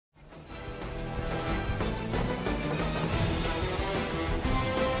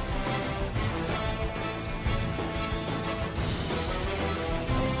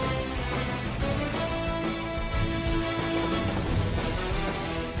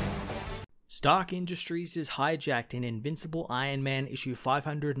Stark Industries is hijacked in Invincible Iron Man issue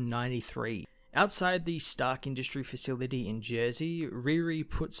 593. Outside the Stark Industry facility in Jersey, Riri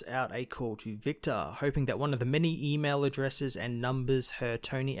puts out a call to Victor, hoping that one of the many email addresses and numbers her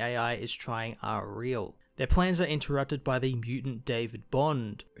Tony AI is trying are real. Their plans are interrupted by the mutant David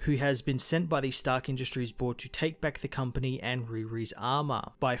Bond, who has been sent by the Stark Industries board to take back the company and Riri's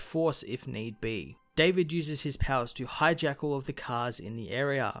armor, by force if need be. David uses his powers to hijack all of the cars in the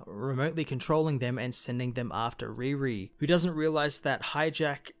area, remotely controlling them and sending them after Riri, who doesn't realize that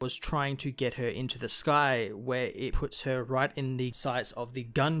hijack was trying to get her into the sky, where it puts her right in the sights of the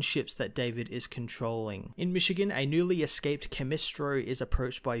gunships that David is controlling. In Michigan, a newly escaped Chemistro is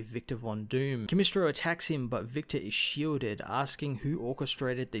approached by Victor Von Doom. Chemistro attacks him, but Victor is shielded, asking who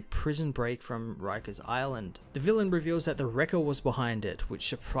orchestrated the prison break from Rikers Island. The villain reveals that the Wrecker was behind it, which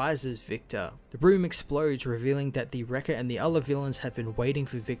surprises Victor. The room explodes, revealing that the Wrecker and the other villains have been waiting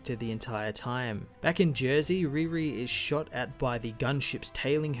for Victor the entire time. Back in Jersey, Riri is shot at by the gunships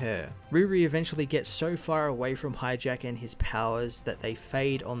tailing her. Riri eventually gets so far away from Hijack and his powers that they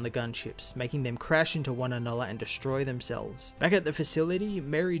fade on the gunships, making them crash into one another and destroy themselves. Back at the facility,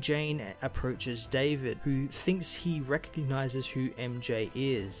 Mary Jane approaches David, who thinks he recognizes who MJ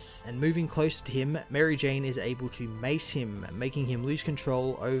is, and moving close to him, Mary Jane is able to mace him, making him lose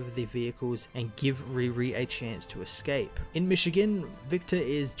control over the vehicles and give Riri a chance to escape. In Michigan, Victor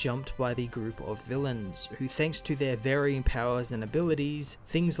is jumped by the group of villains, who thanks to their varying powers and abilities,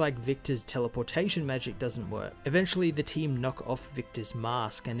 things like Victor's teleportation magic doesn't work. Eventually the team knock off Victor's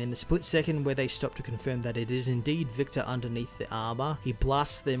mask, and in the split second where they stop to confirm that it is indeed Victor underneath the armor, he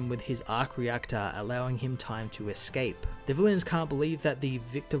blasts them with his arc reactor, allowing him time to escape. The villains can't believe that the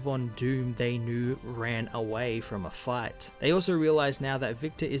Victor Von Doom they knew ran away from a fight. They also realize now that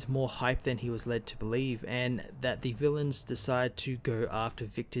Victor is more hyped than he was led to believe, and that the villains decide to go after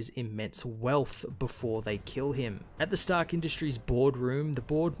Victor's immense wealth before they kill him. At the Stark Industries boardroom, the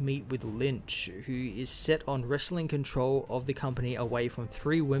board meet with Lynch, who is set on wresting control of the company away from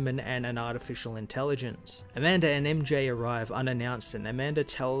 3 women and an artificial intelligence. Amanda and MJ arrive unannounced, and Amanda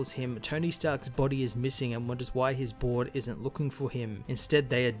tells him Tony Stark's body is missing and wonders why his board isn't looking for him. Instead,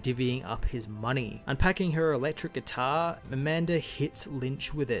 they are divvying up his money. Unpacking her electric guitar, Amanda hits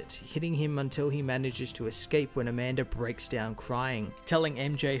Lynch with it, hitting him until he manages to escape when Amanda breaks down crying, telling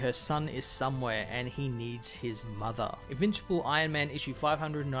MJ her son is somewhere and he needs his mother. Invincible Iron Man issue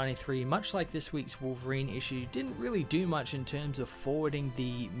 593, much like this week's Wolverine issue, didn't really do much in terms of forwarding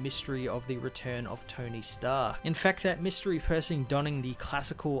the mystery of the return of Tony Stark. In fact, that mystery person donning the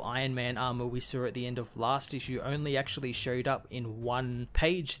classical Iron Man armor we saw at the end of last issue only actually showed up in 1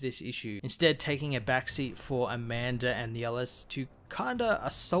 page this issue, instead taking a backseat for Amanda and the others to kinda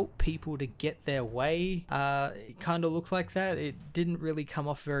assault people to get their way. It kinda looked like that. It didn't really come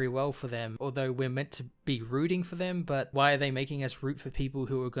off very well for them, although we're meant to be rooting for them, but why are they making us root for people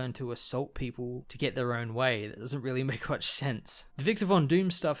who are going to assault people to get their own way? That doesn't really make much sense. The Victor Von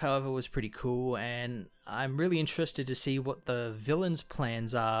Doom stuff, however, was pretty cool, and I'm really interested to see what the villains'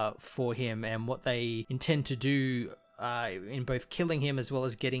 plans are for him and what they intend to do in both killing him as well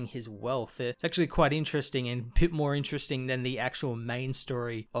as getting his wealth. It's actually quite interesting, and a bit more interesting than the actual main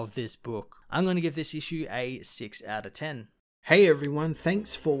story of this book. I'm going to give this issue a 6 out of 10. Hey everyone,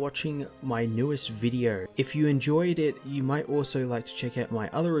 thanks for watching my newest video. If you enjoyed it, you might also like to check out my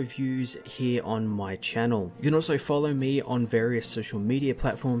other reviews here on my channel. You can also follow me on various social media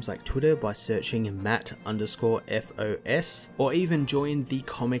platforms like Twitter by searching Matt_FOS, or even join the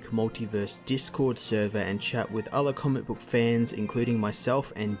Comic Multiverse Discord server and chat with other comic book fans, including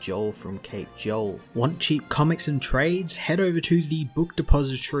myself and Joel from Cape Joel. Want cheap comics and trades? Head over to the book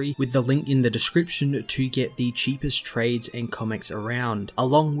depository with the link in the description to get the cheapest trades and comics around,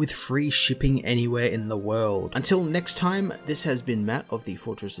 along with free shipping anywhere in the world. Until next time, this has been Matt of the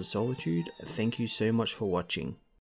Fortress of Solitude. Thank you so much for watching.